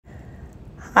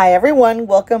Hi everyone,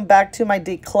 welcome back to my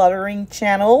decluttering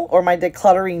channel, or my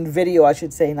decluttering video, I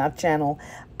should say, not channel.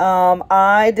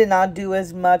 I did not do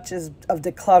as much of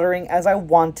decluttering as I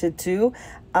wanted to.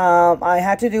 I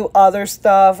had to do other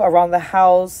stuff around the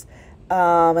house,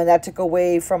 and that took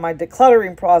away from my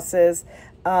decluttering process.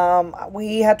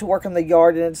 We had to work in the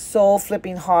yard, and it's so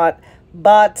flipping hot,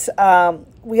 but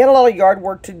we had a lot of yard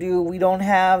work to do. We don't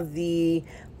have the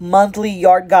monthly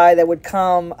yard guy that would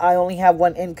come. I only have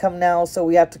one income now, so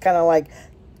we have to kind of like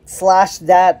slash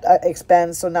that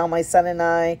expense. So now my son and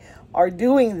I are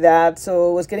doing that. So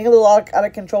it was getting a little out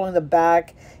of control in the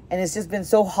back, and it's just been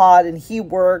so hot, and he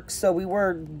works, so we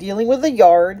were dealing with the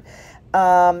yard.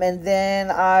 And then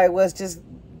I was just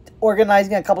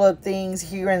organizing a couple of things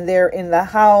here and there in the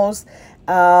house.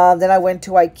 Then I went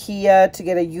to IKEA to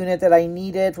get a unit that I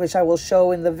needed, which I will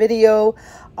show in the video.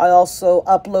 I also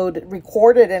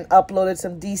recorded and uploaded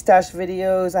some destash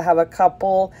videos. I have a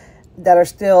couple that are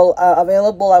still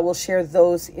available. I will share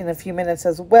those in a few minutes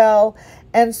as well.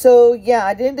 And so, yeah,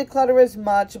 I didn't declutter as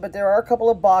much, but there are a couple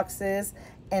of boxes,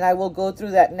 and I will go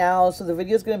through that now. So the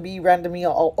video is going to be randomly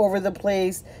all over the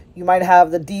place. You might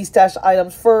have the destash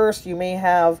items first. You may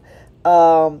have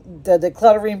the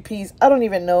decluttering piece. I don't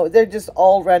even know. They're just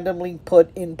all randomly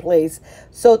put in place.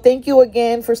 So thank you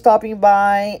again for stopping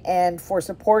by and for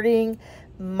supporting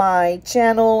my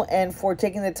channel and for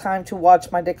taking the time to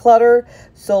watch my declutter.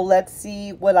 So let's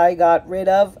see what I got rid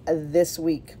of this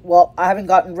week. Well, I haven't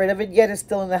gotten rid of it yet. It's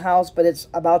still in the house, but it's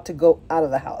about to go out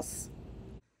of the house.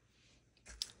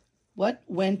 What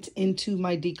went into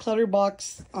my declutter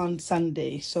box on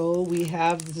Sunday? So we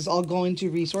have, this is all going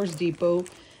to Resource Depot.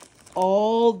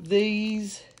 All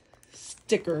these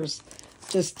stickers,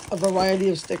 just a variety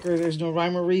of stickers. There's no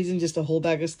rhyme or reason, just a whole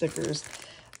bag of stickers.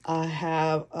 I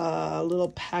have a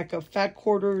little pack of fat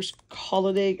quarters,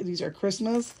 holiday, these are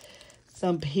Christmas,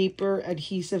 some paper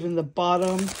adhesive in the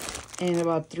bottom, and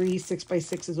about 3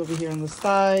 6x6s over here on the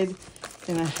side.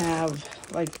 Then I have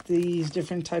like these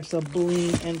different types of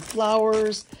bling and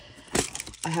flowers.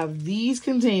 I have these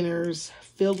containers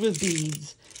filled with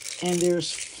beads, and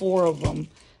there's 4 of them.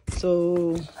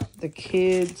 So the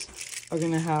kids are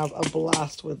going to have a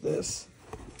blast with this.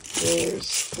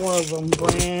 There's 4 of them,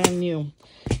 brand new.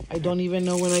 I don't even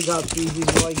know when I got these. These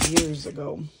were like years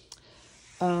ago.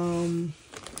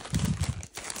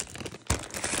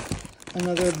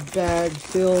 Another bag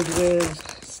filled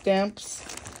with stamps,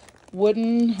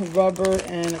 wooden, rubber,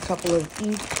 and a couple of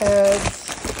ink pads.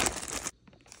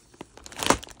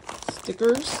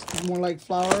 Stickers, more like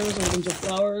flowers, a bunch of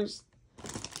flowers.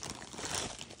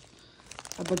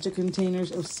 A bunch of containers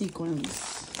of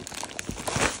sequins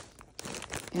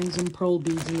and some pearl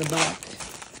beads in the back.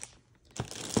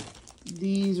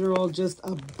 These are all just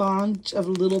a bunch of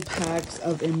little packs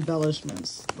of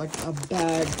embellishments, like a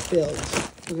bag filled.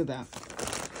 Look at that.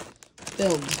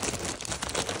 Filled.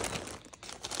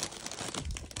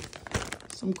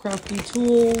 Some crafty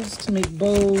tools to make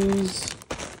bows.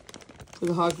 For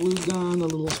the hot glue gun, a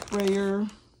little sprayer.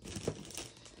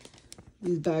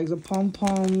 These bags of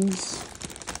pom-poms.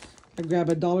 I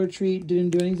grabbed a Dollar Tree,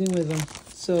 didn't do anything with them.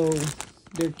 So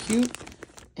they're cute,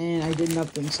 and I did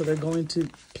nothing. So they're going to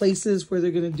places where they're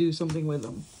going to do something with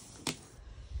them.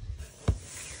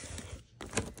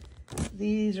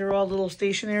 These are all little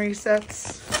stationery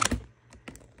sets.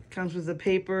 Comes with the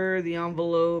paper, the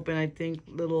envelope, and I think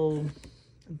little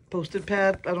Post-it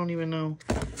pad. I don't even know.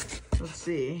 Let's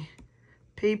see.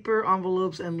 Paper,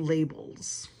 envelopes, and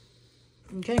labels.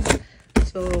 Okay.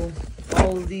 So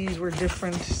all of these were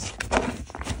different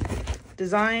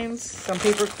designs, some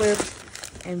paper clips,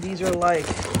 and these are like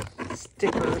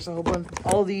stickers. A whole bunch.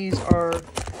 All these are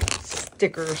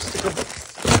sticker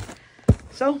books.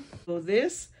 So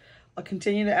this, I'll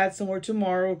continue to add some more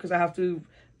tomorrow because I have to.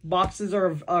 Boxes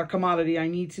are a commodity. I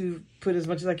need to put as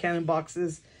much as I can in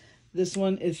boxes. This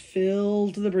one is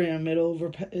filled to the brim.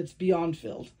 It's beyond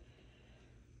filled.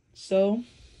 So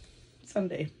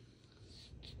Sunday.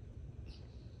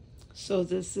 So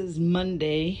this is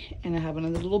Monday, and I have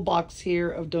another little box here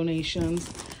of donations.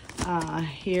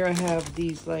 Here I have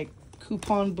these like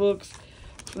coupon books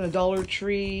from the Dollar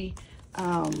Tree.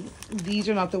 These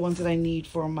are not the ones that I need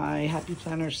for my Happy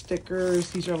Planner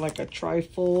stickers. These are like a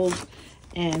trifold,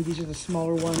 and these are the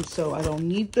smaller ones, so I don't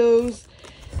need those.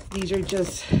 These are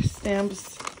just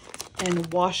stamps and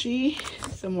washi.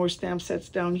 Some more stamp sets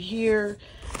down here.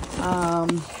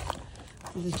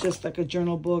 This is just like a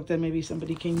journal book that maybe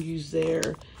somebody can use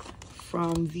there.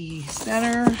 From the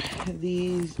center,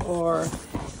 these are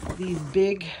these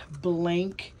big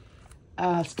blank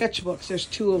sketchbooks. There's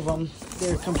 2 of them.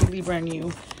 They're completely brand new.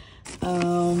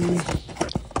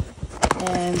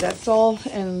 And that's all,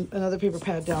 and another paper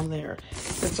pad down there.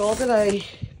 That's all that I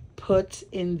put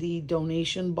in the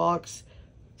donation box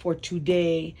for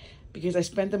today, because I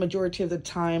spent the majority of the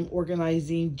time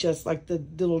organizing just like the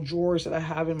little drawers that I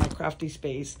have in my crafty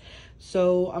space.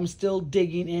 So I'm still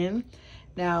digging in.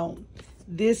 Now,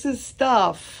 this is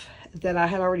stuff that I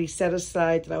had already set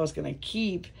aside that I was going to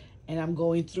keep, and I'm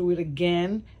going through it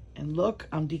again. And look,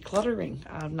 I'm decluttering.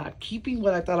 I'm not keeping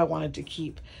what I thought I wanted to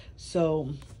keep. So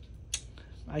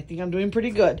I think I'm doing pretty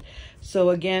good. So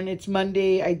again, it's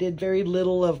Monday. I did very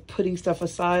little of putting stuff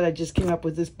aside. I just came up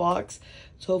with this box.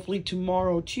 So hopefully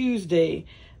tomorrow, Tuesday,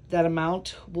 that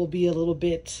amount will be a little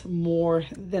bit more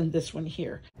than this one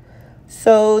here.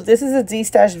 So this is a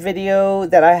D-stash video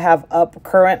that I have up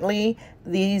currently.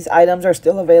 These items are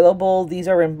still available. These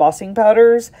are embossing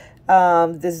powders.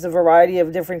 This is a variety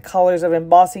of different colors of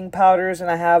embossing powders,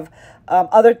 and I have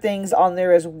other things on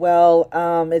there as well.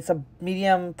 It's a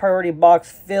medium priority box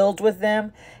filled with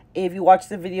them. If you watch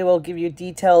the video, I'll give you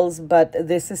details, but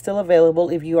this is still available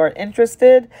if you are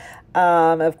interested.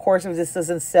 Of course, if this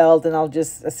doesn't sell, then I'll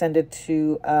just send it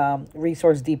to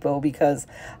Resource Depot, because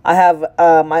I have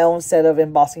my own set of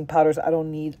embossing powders. I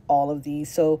don't need all of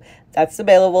these. So that's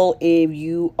available if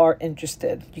you are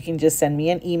interested. You can just send me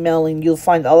an email and you'll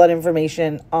find all that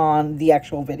information on the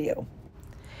actual video.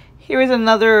 Here is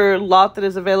another lot that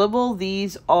is available.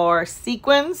 These are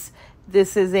sequins.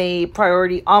 This is a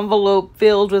priority envelope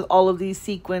filled with all of these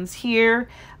sequins here.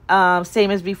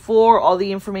 Same as before, all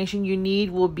the information you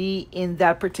need will be in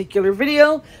that particular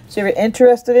video. So if you're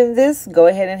interested in this, go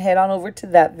ahead and head on over to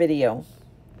that video.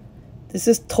 This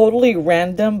is totally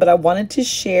random, but I wanted to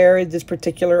share this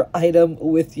particular item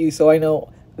with you. So I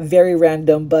know, very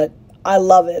random, but I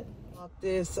love it.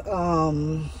 This,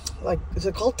 like, is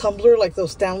it called tumbler? Like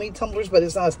those Stanley tumblers, but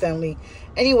it's not a Stanley.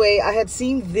 Anyway, I had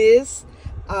seen this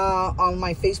on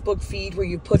my Facebook feed, where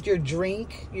you put your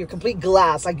drink, your complete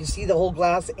glass, like you see the whole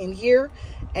glass in here,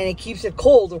 and it keeps it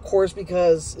cold, of course,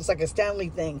 because it's like a Stanley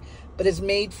thing, but it's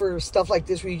made for stuff like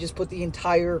this where you just put the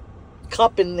entire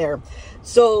cup in there.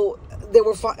 So they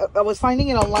were, I was finding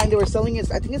it online. They were selling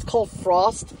it, I think it's called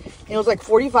Frost, and it was like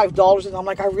 $45. And I'm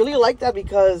like, I really like that,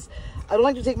 because I don't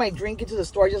like to take my drink into the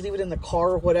store. I just leave it in the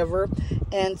car or whatever.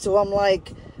 And so I'm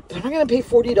like, but I'm not gonna pay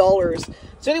 $40.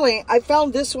 So anyway, I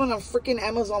found this one on freaking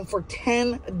Amazon for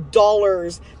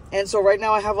 $10. And so right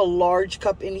now I have a large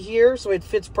cup in here, so it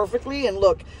fits perfectly. And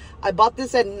look, I bought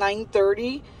this at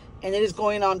 9:30 and it is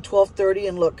going on 12:30.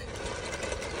 And look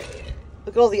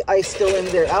at all the ice still in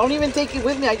there. I don't even take it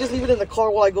with me. I just leave it in the car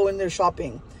while I go in there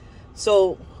shopping.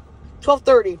 So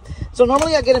 12:30. So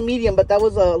normally I get a medium, but that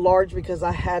was a large because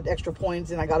I had extra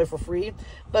points and I got it for free.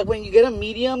 But when you get a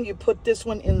medium, you put this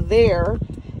one in there,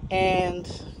 and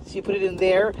so you put it in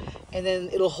there, and then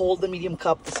it'll hold the medium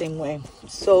cup the same way.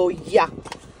 So yeah,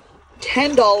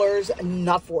 $10,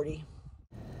 not $40.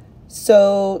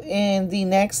 So in the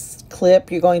next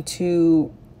clip, you're going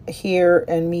to hear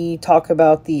me talk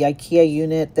about the IKEA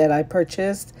unit that I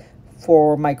purchased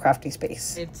for my crafty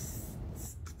space.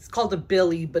 It's called a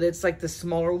Billy, but it's like the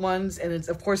smaller ones, and it's,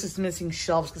 of course, it's missing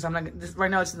shelves because I'm not right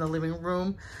now. It's in the living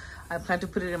room. I plan to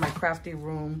put it in my crafty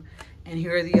room, and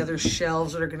here are the other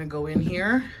shelves that are going to go in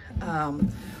here.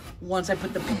 Once I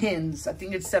put the pins, I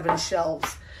think it's 7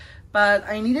 shelves. But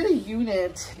I needed a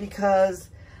unit because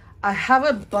I have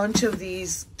a bunch of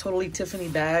these Totally Tiffany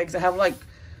bags. I have like,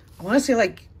 I want to say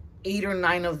like 8 or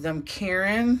 9 of them.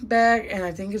 Karen bag, and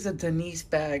I think it's a Denise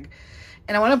bag.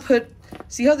 And I want to put,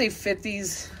 see how they fit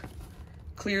these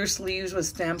clear sleeves with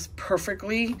stamps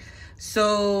perfectly.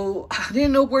 So I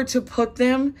didn't know where to put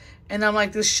them, and I'm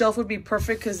like, this shelf would be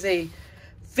perfect because they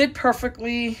fit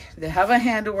perfectly. They have a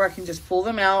handle where I can just pull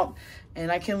them out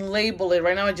and I can label it.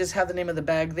 Right now I just have the name of the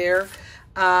bag there,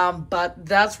 but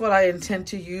that's what I intend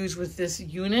to use with this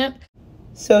unit.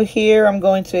 So here I'm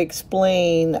going to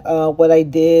explain what I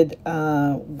did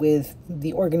with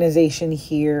the organization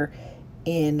here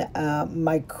in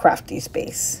my crafty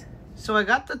space. So I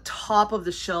got the top of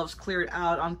the shelves cleared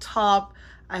out. On top,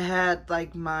 I had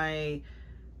like my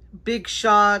Big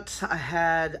Shot. I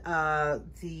had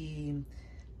the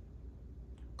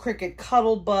Cricut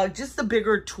Cuddle Bug, just the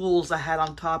bigger tools I had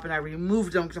on top, and I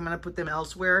removed them because I'm going to put them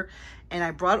elsewhere. And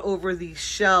I brought over these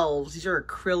shelves. These are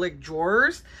acrylic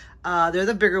drawers. They're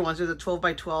the bigger ones. They're the 12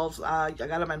 by 12s. I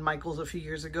got them at Michael's a few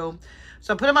years ago.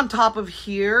 So I put them on top of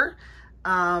here.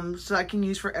 So I can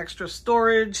use for extra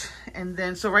storage. And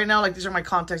then, so right now, like, these are my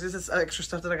contacts. This is extra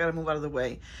stuff that I gotta move out of the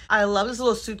way. I love this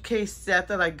little suitcase set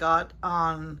that I got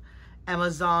on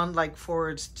Amazon, like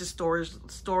for it's just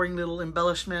storing little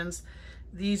embellishments.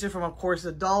 These are from, of course,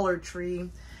 the Dollar Tree.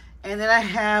 And then I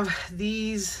have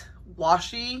these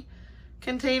washi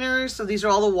containers. So these are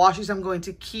all the washes I'm going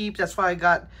to keep. That's why I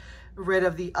got rid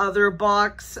of the other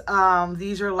box.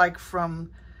 These are like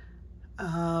from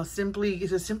Simply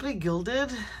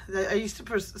Gilded. I used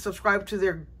to subscribe to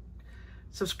their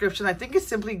subscription. I think it's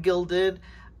Simply Gilded.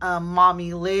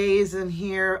 Mommy Lay's in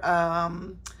here.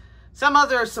 Some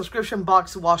other subscription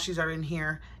box washes are in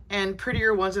here, and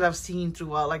prettier ones that I've seen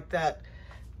throughout, like that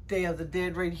Day of the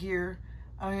Dead right here.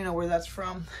 I don't even know where that's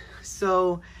from.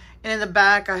 So, and in the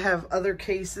back I have other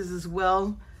cases as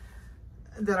well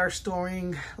that are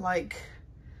storing like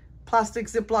plastic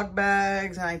Ziploc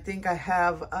bags, and I think I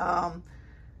have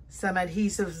some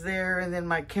adhesives there, and then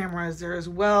my camera is there as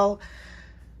well.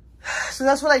 So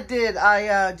that's what I did.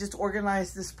 I just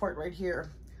organized this part right here.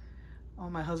 Oh,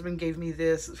 my husband gave me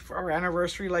this for our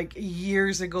anniversary like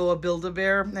years ago, a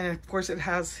Build-A-Bear, and of course it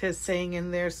has his saying in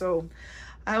there. So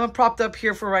I have him propped up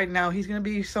here for right now. He's gonna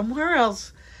be somewhere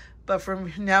else, but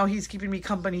from now he's keeping me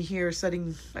company here. I set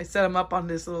him up on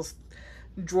this little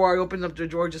drawer. I opened up the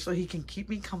drawer just so he can keep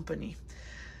me company.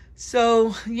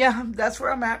 So yeah, that's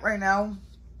where I'm at right now.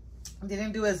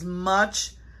 Didn't do as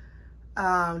much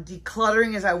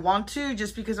decluttering as I want to,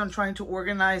 just because I'm trying to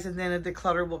organize, and then a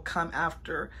declutter will come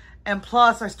after. And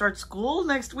plus I start school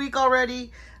next week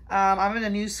already. I'm in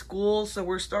a new school, so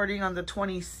we're starting on the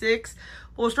 26th.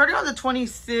 Well, we're starting on the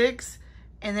 26th,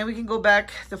 and then we can go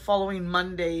back the following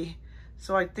Monday.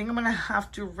 So I think I'm gonna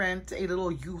have to rent a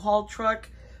little U-Haul truck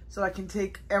so I can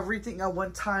take everything at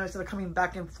one time instead of coming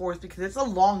back and forth, because it's a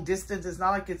long distance. It's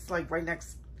not like it's like right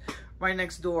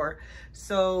next door.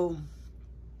 So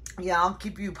yeah, I'll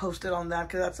keep you posted on that,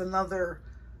 because that's another,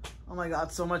 oh my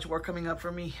God, so much work coming up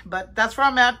for me. But that's where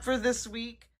I'm at for this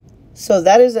week. So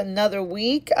that is another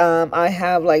week. I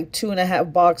have like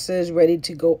 2.5 boxes ready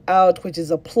to go out, which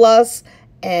is a plus.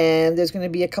 And there's going to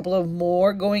be a couple of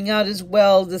more going out as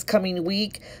well this coming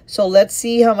week. So let's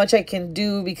see how much I can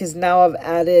do, because now I've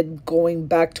added going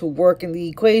back to work in the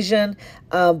equation.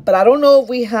 But I don't know if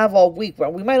we have all week.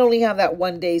 Well, we might only have that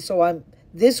one day. So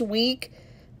this week,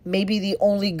 maybe the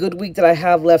only good week that I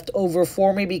have left over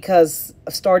for me, because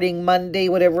starting Monday,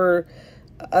 whatever,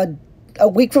 a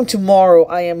week from tomorrow,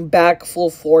 I am back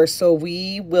full force. So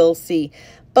we will see.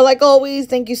 But like always,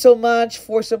 thank you so much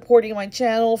for supporting my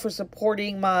channel, for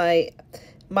supporting my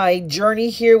journey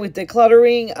here with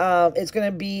decluttering. It's going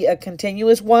to be a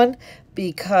continuous one,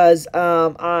 because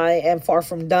I am far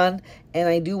from done, and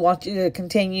I do want you to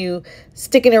continue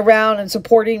sticking around and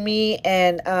supporting me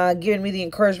and giving me the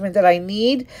encouragement that I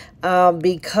need,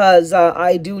 because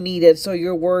I do need it. So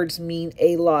your words mean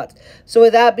a lot. So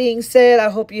with that being said, I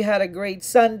hope you had a great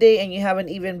Sunday and you have an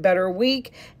even better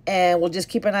week. And we'll just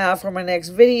keep an eye out for my next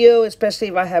video, especially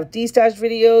if I have destash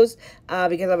videos,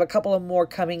 because I have a couple of more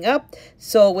coming up.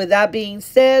 So with that being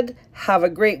said, have a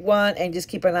great one and just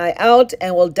keep an eye out,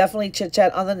 and we'll definitely chit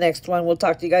chat on the next one. We'll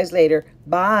talk to you guys later.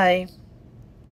 Bye.